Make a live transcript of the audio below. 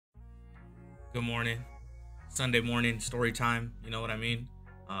Good morning. Sunday morning story time, you know what I mean?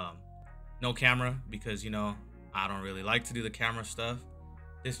 No camera because I don't really like to do the camera stuff.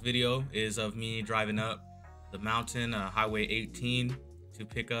 This video is of me driving up the mountain, Highway 18, to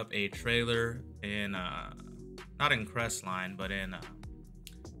pick up a trailer in not in Crestline, but in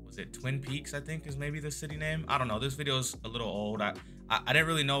was it Twin Peaks, I think is maybe the city name. I don't know. This video is a little old. I didn't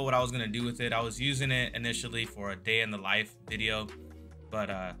really know what I was gonna do with it. I was using it initially for a day in the life video,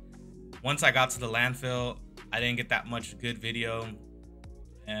 but once I got to the landfill, I didn't get that much good video,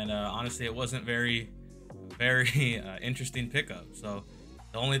 and honestly, it wasn't very interesting pickup. So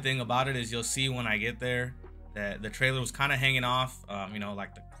the only thing about it is you'll see when I get there that the trailer was kind of hanging off,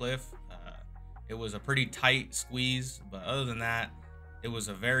 like the cliff. It was a pretty tight squeeze, but other than that, it was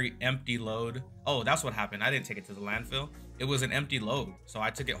a very empty load. Oh, that's what happened. I didn't take it to the landfill. It was an empty load, so I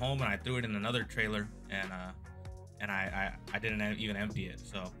took it home and I threw it in another trailer, and I didn't even empty it.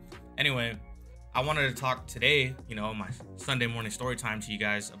 So anyway, I wanted to talk today, my Sunday morning story time to you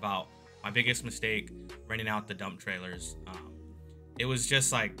guys about my biggest mistake renting out the dump trailers. It was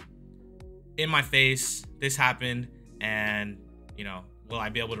just like in my face, this happened, and will I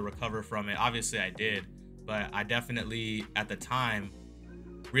be able to recover from it? Obviously I did, but I definitely at the time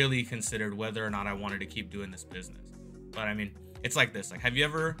really considered whether or not I wanted to keep doing this business. But I mean, it's like this. Like, have you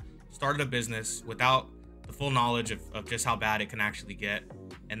ever started a business without the full knowledge of just how bad it can actually get,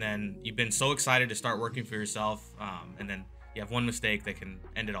 and then you've been so excited to start working for yourself, and then you have one mistake that can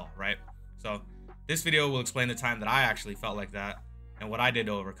end it all, right? So this video will explain the time that I actually felt like that and what I did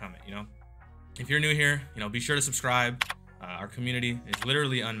to overcome it. If you're new here, be sure to subscribe. Our community is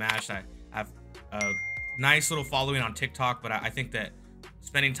literally unmatched. I have a nice little following on TikTok, but I think that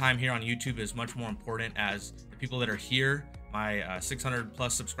spending time here on YouTube is much more important, as the people that are here, my 600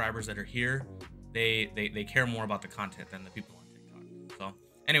 plus subscribers that are here, they care more about the content than the people on TikTok. So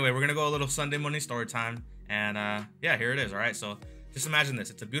anyway, we're gonna go a little Sunday morning story time, and yeah, here it is. All right, so just imagine this.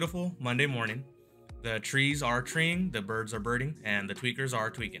 It's a beautiful Monday morning. The trees are treeing, the birds are birding, and the tweakers are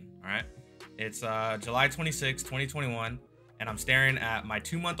tweaking. All right, it's July 26, 2021, and I'm staring at my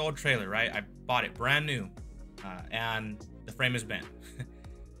 2-month-old trailer. Right, I bought it brand new, and the frame is bent.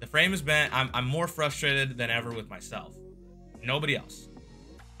 The frame is bent. I'm more frustrated than ever with myself. Nobody else.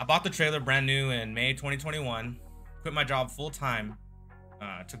 I bought the trailer brand new in May 2021, quit my job full-time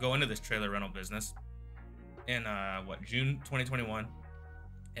to go into this trailer rental business in June 2021,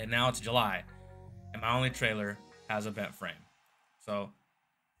 and now it's July, and my only trailer has a bent frame. So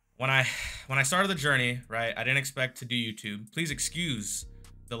when I started the journey, right, I didn't expect to do YouTube. Please excuse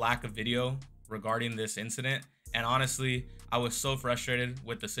the lack of video regarding this incident, and honestly, I was so frustrated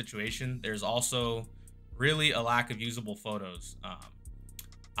with the situation. There's also really a lack of usable photos.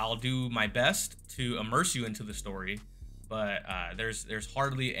 I'll do my best to immerse you into the story, but there's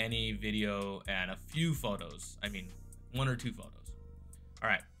hardly any video and a few photos. I mean, 1 or 2 photos. All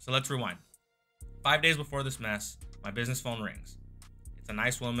right, so let's rewind. 5 days before this mess, my business phone rings. It's a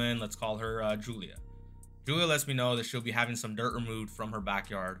nice woman. Let's call her Julia. Julia lets me know that she'll be having some dirt removed from her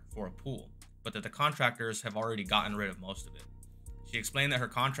backyard for a pool, but that the contractors have already gotten rid of most of it. She explained that her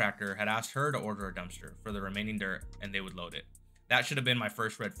contractor had asked her to order a dumpster for the remaining dirt, and they would load it. That should have been my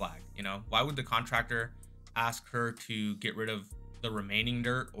first red flag. Why would the contractor ask her to get rid of the remaining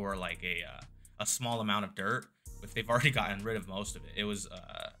dirt, or like a small amount of dirt, if they've already gotten rid of most of it? It was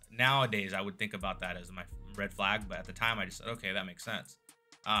nowadays I would think about that as my red flag, but at the time I just said, okay, that makes sense.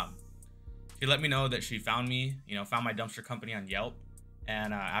 She let me know that she found my dumpster company on Yelp,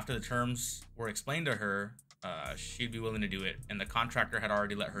 and after the terms were explained to her, she'd be willing to do it, and the contractor had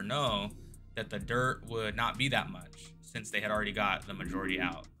already let her know that the dirt would not be that much since they had already got the majority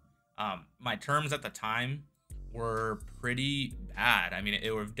out. My terms at the time were pretty bad. I mean,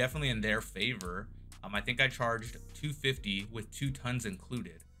 it was definitely in their favor. I think I charged $250 with 2 tons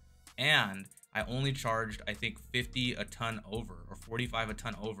included, and I only charged, I think, 50 a ton over, or 45 a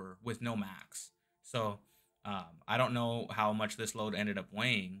ton over, with no max. So I don't know how much this load ended up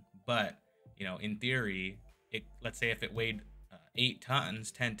weighing, but in theory, let's say if it weighed 8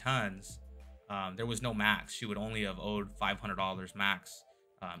 tons, 10 tons, there was no max. She would only have owed $500 max,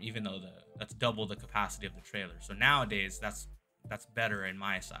 even though that's double the capacity of the trailer. So nowadays, that's better in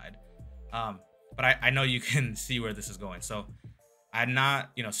my side. But I know you can see where this is going. So I'm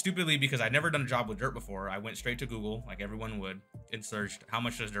not, stupidly, because I'd never done a job with dirt before, I went straight to Google, like everyone would, and searched how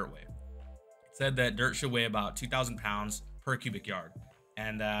much does dirt weigh. It said that dirt should weigh about 2,000 pounds per cubic yard,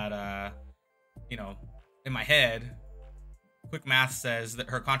 and that in my head, quick math says that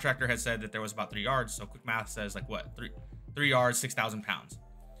her contractor had said that there was about 3 yards. So quick math says, like, what, three yards, 6,000 pounds.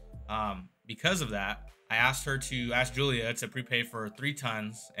 Because of that, I asked Julia to prepay for 3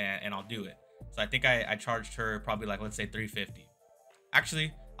 tons, and I'll do it. So I think I charged her probably like, let's say $350.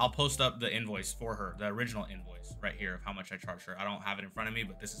 Actually, I'll post up the invoice for her, the original invoice right here of how much I charged her. I don't have it in front of me,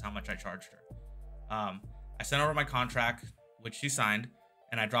 but this is how much I charged her. I sent over my contract, which she signed,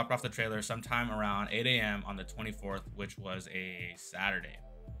 and I dropped off the trailer sometime around 8 a.m. on the 24th, which was a Saturday.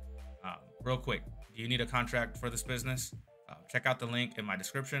 Real quick, do you need a contract for this business? Check out the link in my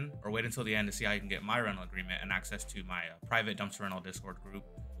description, or wait until the end to see how you can get my rental agreement and access to my private dumpster rental Discord group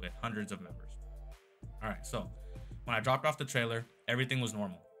with hundreds of members. All right, so when I dropped off the trailer, everything was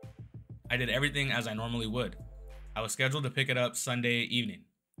normal. I did everything as I normally would. I was scheduled to pick it up Sunday evening.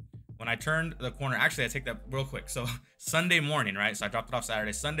 When I turned the corner, actually I take that real quick. So Sunday morning, right? So I dropped it off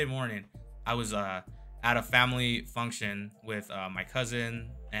Saturday. Sunday morning, I was at a family function with my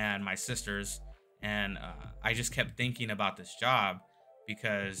cousin and my sisters. And I just kept thinking about this job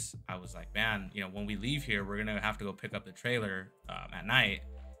because I was like, man, you know, when we leave here, we're gonna have to go pick up the trailer at night.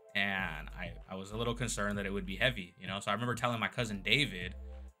 And I was a little concerned that it would be heavy, you know? So I remember telling my cousin David,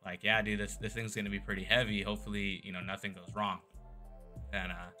 like, yeah, dude, this thing's gonna be pretty heavy. Hopefully, you know, nothing goes wrong.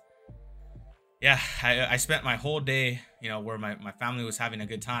 And yeah, I spent my whole day, you know, where my family was having a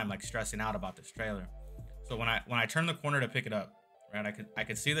good time, like stressing out about this trailer. So when I turned the corner to pick it up, right, I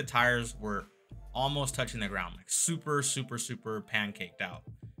could see the tires were almost touching the ground, like super pancaked out,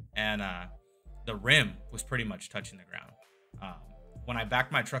 and the rim was pretty much touching the ground. When I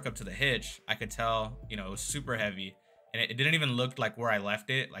backed my truck up to the hitch, I could tell, you know, it was super heavy, and it didn't even look like where I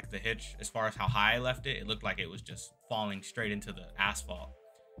left it, like the hitch, as far as how high I left it, it looked like it was just falling straight into the asphalt.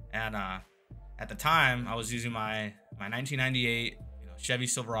 And at the time, I was using my 1998, you know, Chevy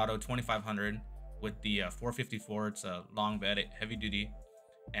Silverado 2500 with the 454. It's a long bed, heavy duty,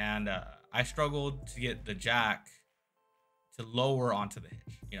 and I struggled to get the jack to lower onto the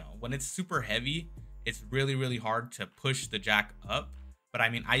hitch. You know, when it's super heavy, it's really hard to push the jack up. But I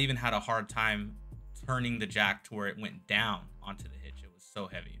mean, I even had a hard time turning the jack to where it went down onto the hitch. It was so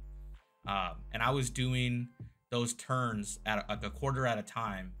heavy. And I was doing those turns at like a quarter at a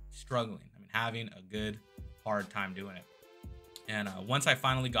time, struggling. I mean, having a good hard time doing it. And once I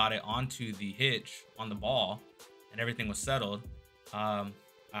finally got it onto the hitch on the ball and everything was settled,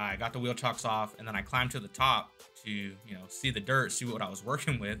 I got the wheel chocks off, and then I climbed to the top to, you know, see the dirt, see what I was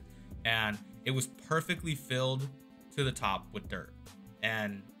working with. And it was perfectly filled to the top with dirt,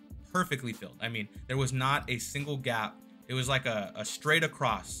 and perfectly filled. I mean, there was not a single gap. It was like a straight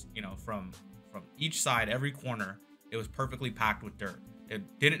across, you know, from each side, every corner. It was perfectly packed with dirt. It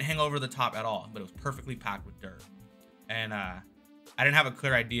didn't hang over the top at all, but it was perfectly packed with dirt. And I didn't have a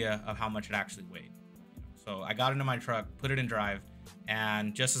clear idea of how much it actually weighed. So I got into my truck, put it in drive,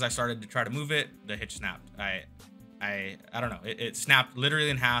 and just as I started to try to move it, the hitch snapped. I don't know. It snapped literally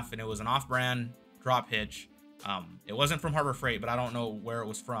in half, and it was an off-brand drop hitch. It wasn't from Harbor Freight, but I don't know where it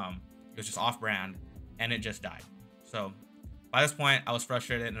was from. It was just off-brand, and it just died. So by this point, I was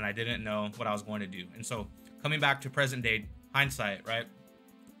frustrated, and I didn't know what I was going to do. And so coming back to present day hindsight, right?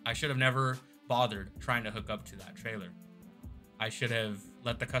 I should have never bothered trying to hook up to that trailer. I should have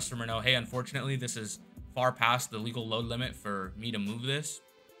let the customer know, hey, unfortunately, this is far past the legal load limit for me to move this,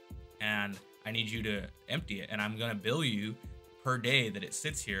 and I need you to empty it, and I'm gonna bill you per day that it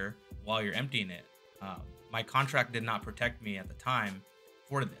sits here while you're emptying it. My contract did not protect me at the time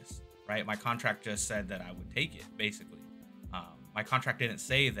for this, right? My contract just said that I would take it, basically. My contract didn't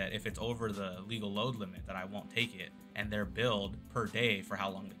say that if it's over the legal load limit that I won't take it, and they're billed per day for how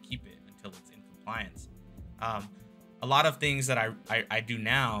long to keep it until it's in compliance. A lot of things that I do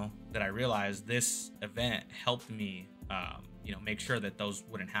now that I realize this event helped me, you know, make sure that those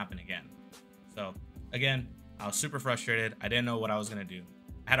wouldn't happen again. So again, I was super frustrated. I didn't know what I was gonna do.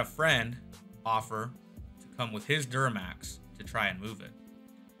 I had a friend offer to come with his Duramax to try and move it,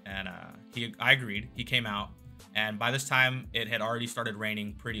 and I agreed. He came out, and by this time it had already started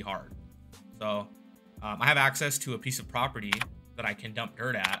raining pretty hard. So I have access to a piece of property that I can dump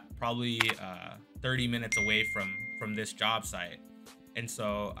dirt at, probably 30 minutes away from this job site. And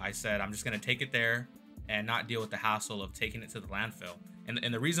so I said, I'm just gonna take it there and not deal with the hassle of taking it to the landfill.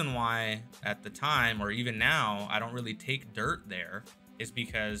 And the reason why at the time, or even now, I don't really take dirt there is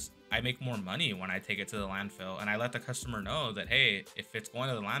because I make more money when I take it to the landfill, and I let the customer know that, hey, if it's going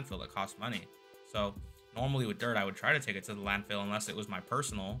to the landfill, it costs money. So normally with dirt, I would try to take it to the landfill unless it was my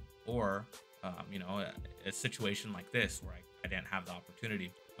personal, or you know, a situation like this where I didn't have the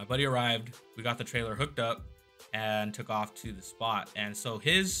opportunity. My buddy arrived, we got the trailer hooked up and took off to the spot. And so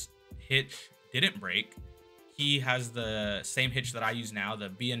his hitch didn't break. He has the same hitch that I use now, the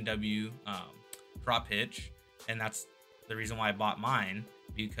B&W drop hitch. And that's the reason why I bought mine,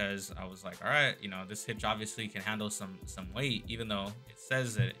 because I was like, all right, you know, this hitch obviously can handle some weight, even though it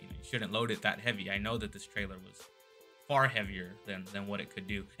says that, you know, shouldn't load it that heavy. I know that this trailer was far heavier than what it could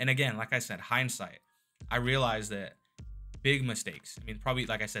do. And again, like I said, hindsight, I realized that big mistakes. I mean, probably,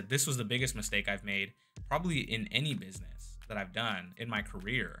 like I said, this was the biggest mistake I've made probably in any business that I've done in my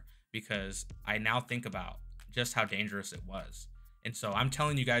career, because I now think about just how dangerous it was. And so I'm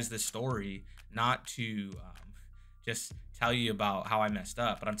telling you guys this story not to just tell you about how I messed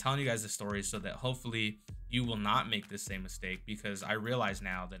up, but I'm telling you guys this story so that hopefully you will not make this same mistake, because I realize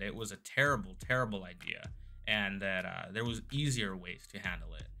now that it was a terrible, terrible idea, and that there was easier ways to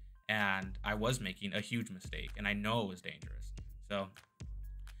handle it. And I was making a huge mistake, and I know it was dangerous. So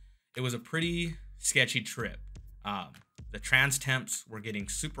it was a pretty sketchy trip. The trans temps were getting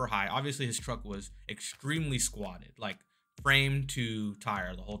super high. Obviously, his truck was extremely squatted, like frame to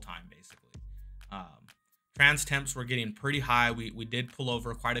tire the whole time, basically. Trans temps were getting pretty high. We did pull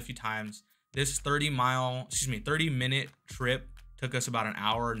over quite a few times. This 30-minute trip took us about an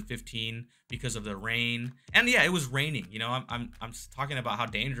hour and 15 because of the rain. And yeah, it was raining. You know, I'm talking about how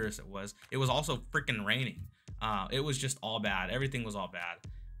dangerous it was. It was also freaking raining. It was just all bad. Everything was all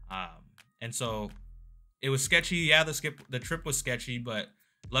bad. And so it was sketchy. Yeah, the trip was sketchy, but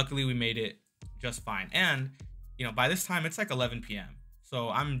luckily we made it just fine. And, you know, by this time it's like 11 p.m. So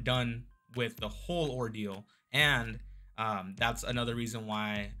I'm done with the whole ordeal. And that's another reason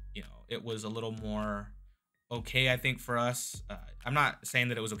why, you know, it was a little more okay, I think, for us. I'm not saying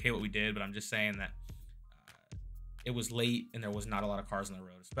that it was okay what we did, but I'm just saying that it was late and there was not a lot of cars on the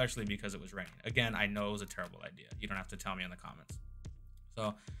road, especially because it was raining. Again, I know it was a terrible idea. You don't have to tell me in the comments.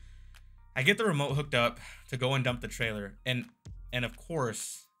 So I get the remote hooked up to go and dump the trailer, and of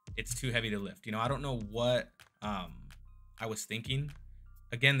course it's too heavy to lift. You know, I don't know what I was thinking.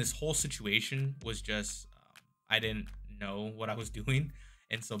 Again, this whole situation was just I didn't know what I was doing,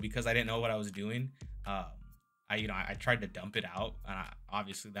 and so because I didn't know what I was doing, I tried to dump it out, and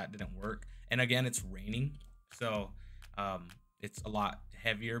obviously that didn't work. And again, it's raining, so it's a lot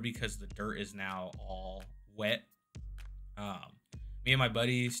heavier because the dirt is now all wet. Me and my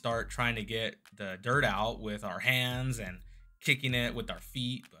buddy start trying to get the dirt out with our hands and kicking it with our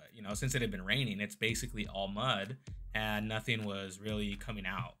feet, but you know, since it had been raining, it's basically all mud and nothing was really coming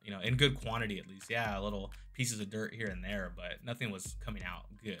out, you know, in good quantity at least. Yeah, little pieces of dirt here and there, but nothing was coming out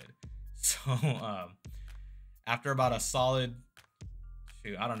good. So after about a solid,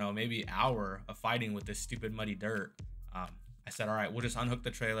 I don't know, maybe hour of fighting with this stupid muddy dirt, I said, all right, we'll just unhook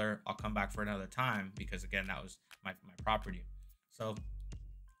the trailer. I'll come back for another time, because again, that was my property. So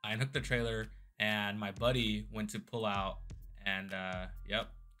I unhooked the trailer, and my buddy went to pull out, and yep,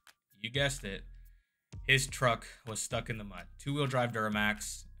 you guessed it, his truck was stuck in the mud. Two-wheel drive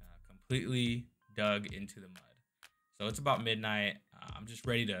Duramax, completely dug into the mud. So it's about midnight. I'm just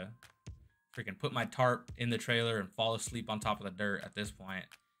ready to freaking put my tarp in the trailer and fall asleep on top of the dirt at this point.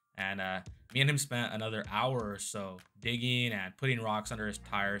 And me and him spent another hour or so digging and putting rocks under his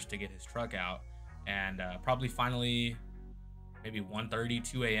tires to get his truck out. And probably finally, maybe 1:30,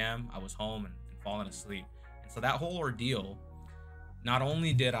 2 a.m., I was home and falling asleep. And so that whole ordeal, not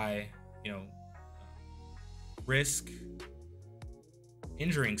only did I, you know, risk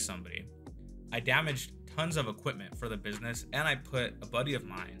injuring somebody, I damaged tons of equipment for the business, and I put a buddy of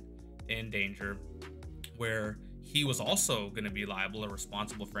mine in danger, where he was also going to be liable or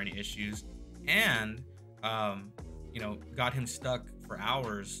responsible for any issues, and you know, got him stuck for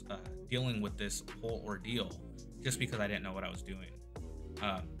hours dealing with this whole ordeal just because I didn't know what I was doing.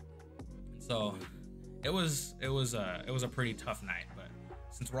 So it was a pretty tough night. But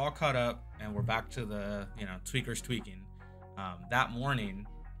since we're all caught up and we're back to the, you know, tweakers tweaking, that morning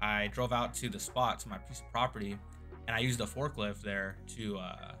I drove out to the spot, to my piece of property, and I used a forklift there to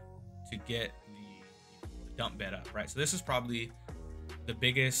get the dump bed up, right? So this is probably the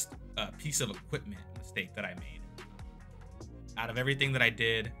biggest piece of equipment mistake that I made. Out of everything that I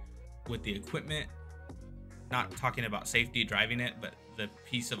did with the equipment, not talking about safety driving it, but the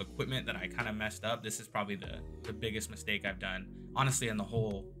piece of equipment that I kind of messed up, this is probably the biggest mistake I've done, honestly, in the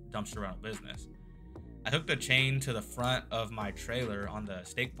whole dumpster rental business. I hooked a chain to the front of my trailer on the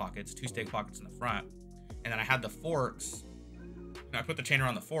stake pockets, 2 stake pockets in the front, and then I had the forks. And I put the chain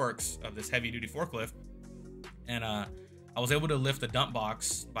around the forks of this heavy duty forklift, and I was able to lift the dump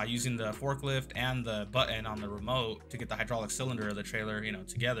box by using the forklift and the button on the remote to get the hydraulic cylinder of the trailer, you know,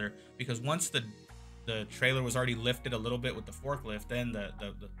 together. Because once the trailer was already lifted a little bit with the forklift, then the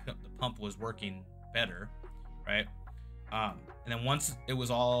pump was working better, right? And then once it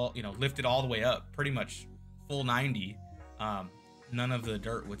was all, you know, lifted all the way up, pretty much full 90, none of the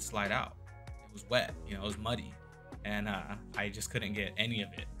dirt would slide out. It was wet, you know, it was muddy, and I just couldn't get any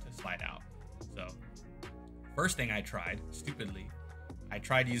of it to slide out. So first thing I tried, stupidly, I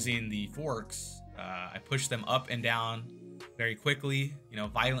tried using the forks. I pushed them up and down very quickly, you know,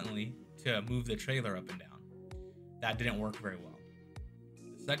 violently, to move the trailer up and down. That didn't work very well.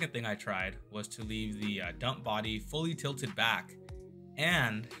 The second thing I tried was to leave the dump body fully tilted back,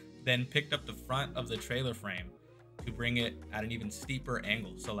 and then picked up the front of the trailer frame to bring it at an even steeper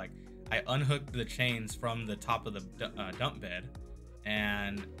angle. So like I unhooked the chains from the top of the dump bed,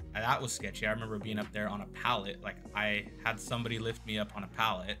 and that was sketchy. I remember being up there on a pallet. Like I had somebody lift me up on a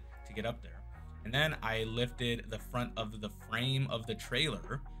pallet to get up there. And then I lifted the front of the frame of the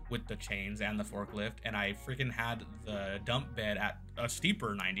trailer with the chains and the forklift, and I freaking had the dump bed at a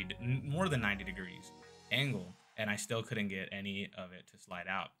steeper more than 90 degrees angle, and I still couldn't get any of it to slide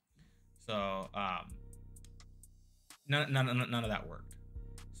out. So none of that worked.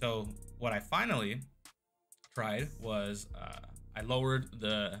 So what I finally tried was I lowered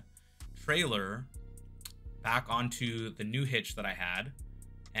the trailer back onto the new hitch that I had,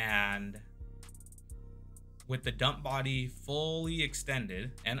 and with the dump body fully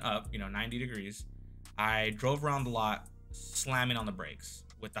extended and up, you know, 90 degrees, I drove around the lot slamming on the brakes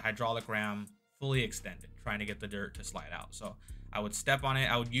with the hydraulic ram fully extended, trying to get the dirt to slide out. So I would step on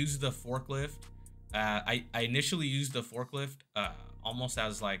it. I would use the forklift. I initially used the forklift almost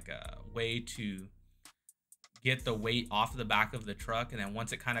as like a way to get the weight off the back of the truck. And then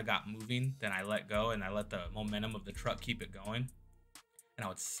once it kind of got moving, then I let go and I let the momentum of the truck keep it going. And I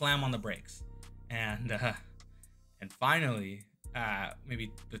would slam on the brakes. And finally,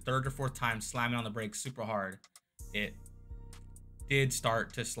 maybe the third or fourth time slamming on the brakes super hard, it did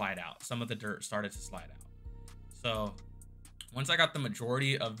start to slide out. Some of the dirt started to slide out. So once I got the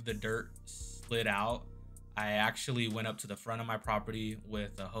majority of the dirt slid out, I actually went up to the front of my property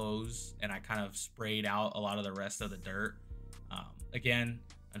with a hose and I kind of sprayed out a lot of the rest of the dirt. Again,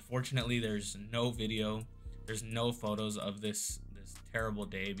 unfortunately, there's no video, there's no photos of this terrible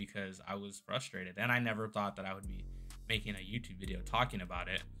day because I was frustrated, and I never thought that I would be making a YouTube video talking about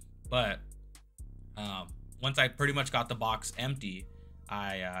it. But once I pretty much got the box empty,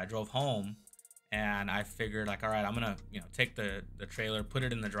 I drove home and I figured like, all right, I'm gonna, you know, take the trailer, put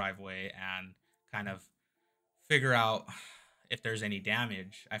it in the driveway, and kind of figure out if there's any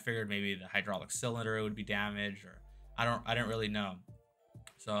damage. I figured maybe the hydraulic cylinder would be damaged, or I didn't really know.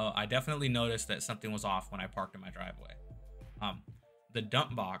 So I definitely noticed that something was off when I parked in my driveway. The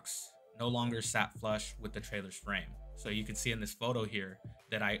dump box no longer sat flush with the trailer's frame. So you can see in this photo here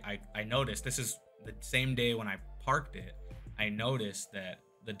that I noticed, this is the same day when I parked it, I noticed that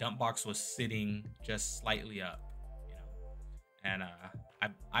the dump box was sitting just slightly up, you know, and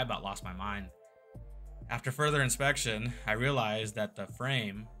I about lost my mind. After further inspection, I realized that the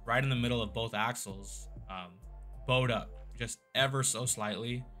frame right in the middle of both axles bowed up just ever so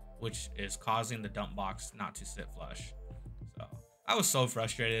slightly, which is causing the dump box not to sit flush. So I was so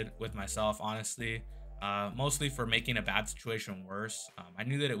frustrated with myself, honestly, mostly for making a bad situation worse. I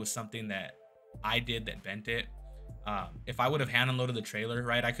knew that it was something that I did that bent it. If I would have hand unloaded the trailer,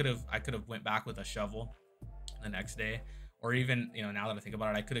 right, I could have went back with a shovel the next day, or even, you know, now that I think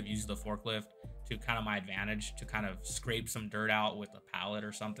about it, I could have used the forklift to kind of my advantage to kind of scrape some dirt out with a pallet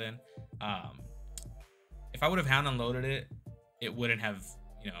or something. If I would have hand unloaded it, it wouldn't have,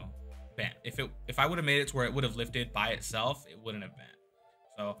 you know, bent. If I would have made it to where it would have lifted by itself, it wouldn't have bent.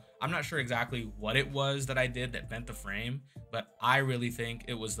 So I'm not sure exactly what it was that I did that bent the frame, but I really think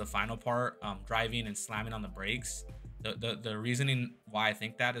it was the final part, driving and slamming on the brakes. The reasoning why I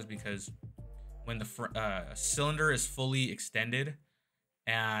think that is because when the cylinder is fully extended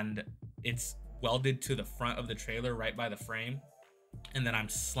and it's welded to the front of the trailer right by the frame, and then I'm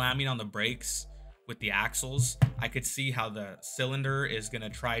slamming on the brakes with the axles, I could see how the cylinder is going to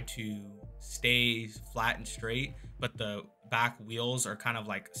try to stay flat and straight, but the back wheels are kind of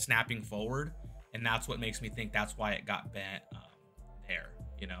like snapping forward, and that's what makes me think that's why it got bent there,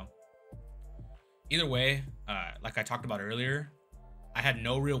 you know. Either way, like I talked about earlier, I had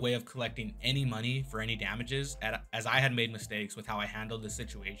no real way of collecting any money for any damages, as I had made mistakes with how I handled the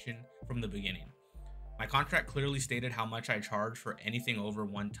situation from the beginning. My contract clearly stated how much I charged for anything over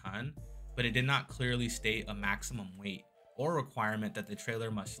 1 ton, but it did not clearly state a maximum weight or requirement that the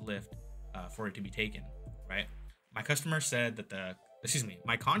trailer must lift for it to be taken, right? My contract said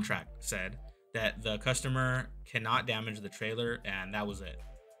that the customer cannot damage the trailer, and that was it.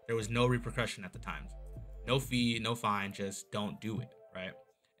 There was no repercussion at the time. No fee, no fine, just don't do it, right?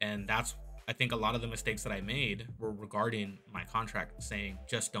 And that's, I think, a lot of the mistakes that I made were regarding my contract saying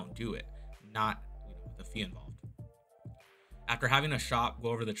just don't do it, not, you know, the fee involved. After having a shop go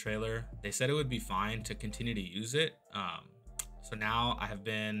over the trailer, they said it would be fine to continue to use it. So now I have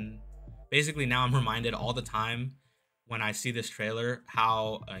been, basically now I'm reminded all the time when I see this trailer,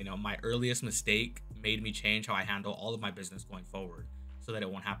 how my earliest mistake made me change how I handle all of my business going forward so that it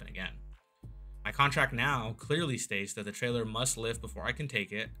won't happen again. My contract now clearly states that the trailer must lift before I can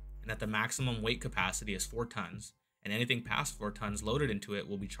take it, and that the maximum weight capacity is 4 tons, and anything past 4 tons loaded into it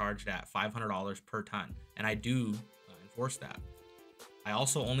will be charged at $500 per ton, and I do enforce that. I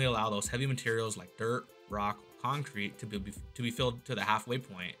also only allow those heavy materials like dirt, rock, or concrete to be filled to the halfway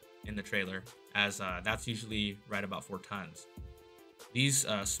point in the trailer, as that's usually right about 4 tons. These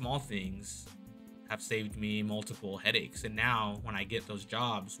small things have saved me multiple headaches, and now when I get those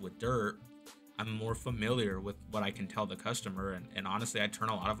jobs with dirt, I'm more familiar with what I can tell the customer, and honestly, I turn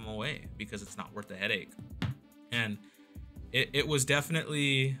a lot of them away because it's not worth the headache. And it was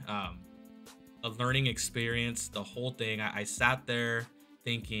definitely a learning experience, the whole thing. I sat there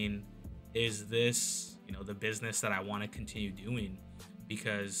thinking, is this the business that I want to continue doing?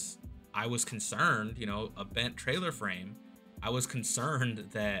 Because I was concerned, a bent trailer frame, I was concerned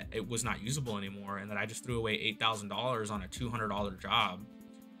that it was not usable anymore, and that I just threw away $8,000 on a $200 job.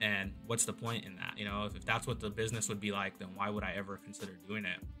 And what's the point in that? If that's what the business would be like, then why would I ever consider doing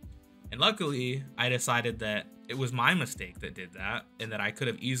it? And luckily, I decided that it was my mistake that did that, and that I could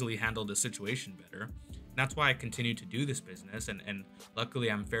have easily handled the situation better. And that's why I continue to do this business. And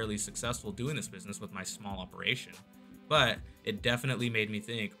luckily, I'm fairly successful doing this business with my small operation. But it definitely made me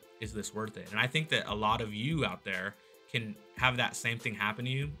think, is this worth it? And I think that a lot of you out there can have that same thing happen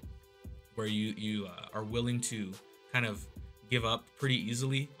to you, where you are willing to kind of give up pretty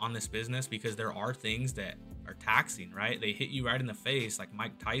easily on this business because there are things that are taxing, right? They hit you right in the face like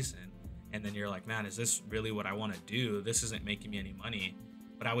Mike Tyson, and then you're like, man, is this really what I want to do? This isn't making me any money.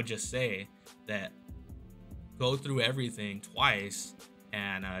 But I would just say that go through everything twice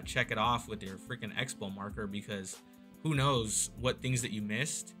and check it off with your freaking expo marker, because who knows what things that you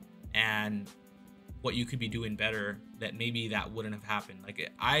missed and what you could be doing better that maybe that wouldn't have happened.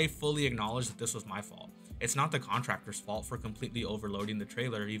 Like, I fully acknowledge that this was my fault. It's not the contractor's fault for completely overloading the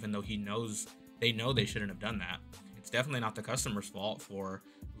trailer, even though they know they shouldn't have done that. It's definitely not the customer's fault for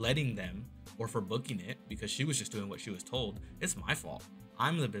letting them or for booking it, because she was just doing what she was told. It's my fault.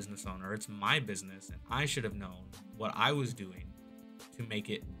 I'm the business owner. It's my business, and I should have known what I was doing to make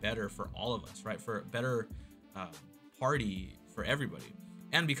it better for all of us, right? For a better party for everybody.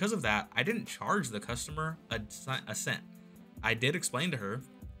 And because of that, I didn't charge the customer a cent. I did explain to her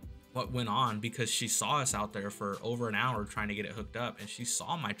what went on, because she saw us out there for over an hour trying to get it hooked up, and she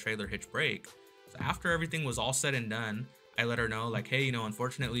saw my trailer hitch break. So after everything was all said and done, I let her know, like, hey,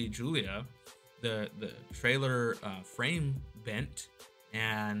 unfortunately, Julia, the trailer frame bent,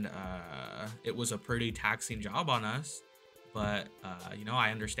 and it was a pretty taxing job on us. But I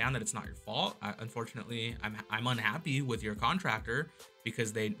understand that it's not your fault. Unfortunately, I'm unhappy with your contractor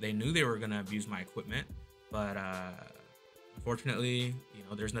because they knew they were gonna abuse my equipment. But unfortunately,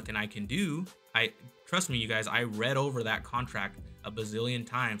 there's nothing I can do. Trust me, you guys, I read over that contract a bazillion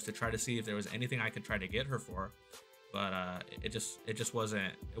times to try to see if there was anything I could try to get her for. But it just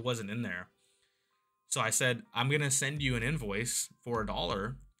wasn't in there. So I said, I'm gonna send you an invoice for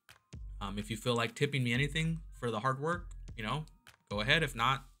 $1. If you feel like tipping me anything for the hard work, go ahead. If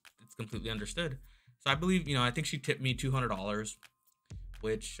not, it's completely understood. So I believe, I think she tipped me $200,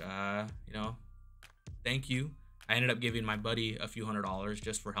 which, thank you. I ended up giving my buddy a few $100s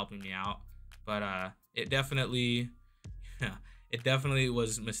just for helping me out. But it definitely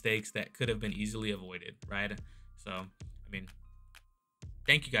was mistakes that could have been easily avoided, right? So, I mean,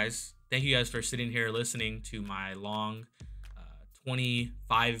 thank you guys. Thank you guys for sitting here listening to my long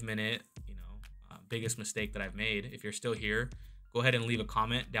 25-minute, biggest mistake that I've made. If you're still here, go ahead and leave a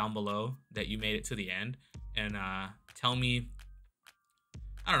comment down below that you made it to the end, and tell me,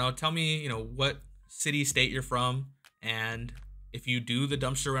 what city, state you're from, and if you do the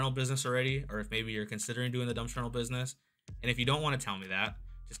dumpster rental business already, or if maybe you're considering doing the dumpster rental business. And if you don't want to tell me that,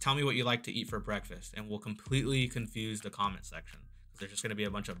 just tell me what you like to eat for breakfast, and we'll completely confuse the comment section, because there's just going to be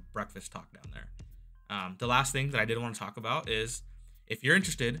a bunch of breakfast talk down there. The last thing that I did want to talk about is, if you're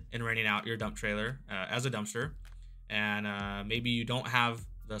interested in renting out your dump trailer as a dumpster, and maybe you don't have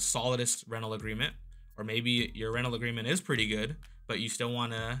the solidest rental agreement, or maybe your rental agreement is pretty good, but you still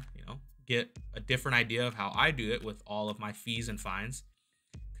want to, get a different idea of how I do it with all of my fees and fines,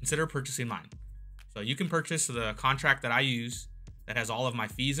 consider purchasing mine. So you can purchase the contract that I use that has all of my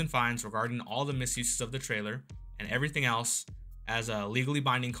fees and fines regarding all the misuses of the trailer and everything else as a legally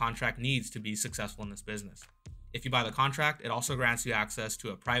binding contract needs to be successful in this business. If you buy the contract, it also grants you access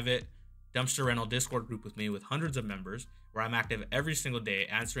to a private dumpster rental Discord group with me with hundreds of members, where I'm active every single day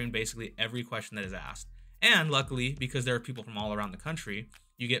answering basically every question that is asked. And luckily, because there are people from all around the country,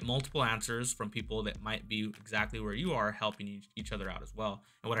 You get multiple answers from people that might be exactly where you are, helping each other out as well.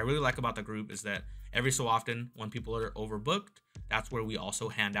 And what I really like about the group is that every so often when people are overbooked, that's where we also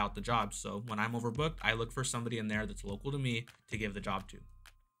hand out the jobs. So when I'm overbooked, I look for somebody in there that's local to me to give the job to.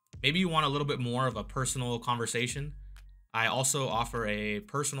 Maybe you want a little bit more of a personal conversation. I also offer a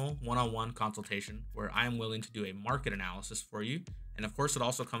personal one-on-one consultation where I am willing to do a market analysis for you. And of course, it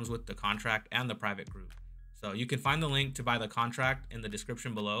also comes with the contract and the private group. So you can find the link to buy the contract in the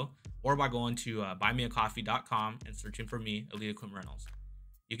description below, or by going to buymeacoffee.com and searching for me, Elite Equipment Rentals.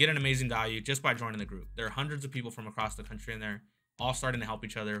 You get an amazing value just by joining the group. There are hundreds of people from across the country in there, all starting to help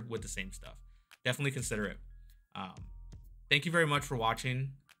each other with the same stuff. Definitely consider it. Thank you very much for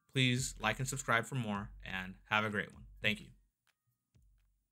watching. Please like and subscribe for more, and have a great one. Thank you.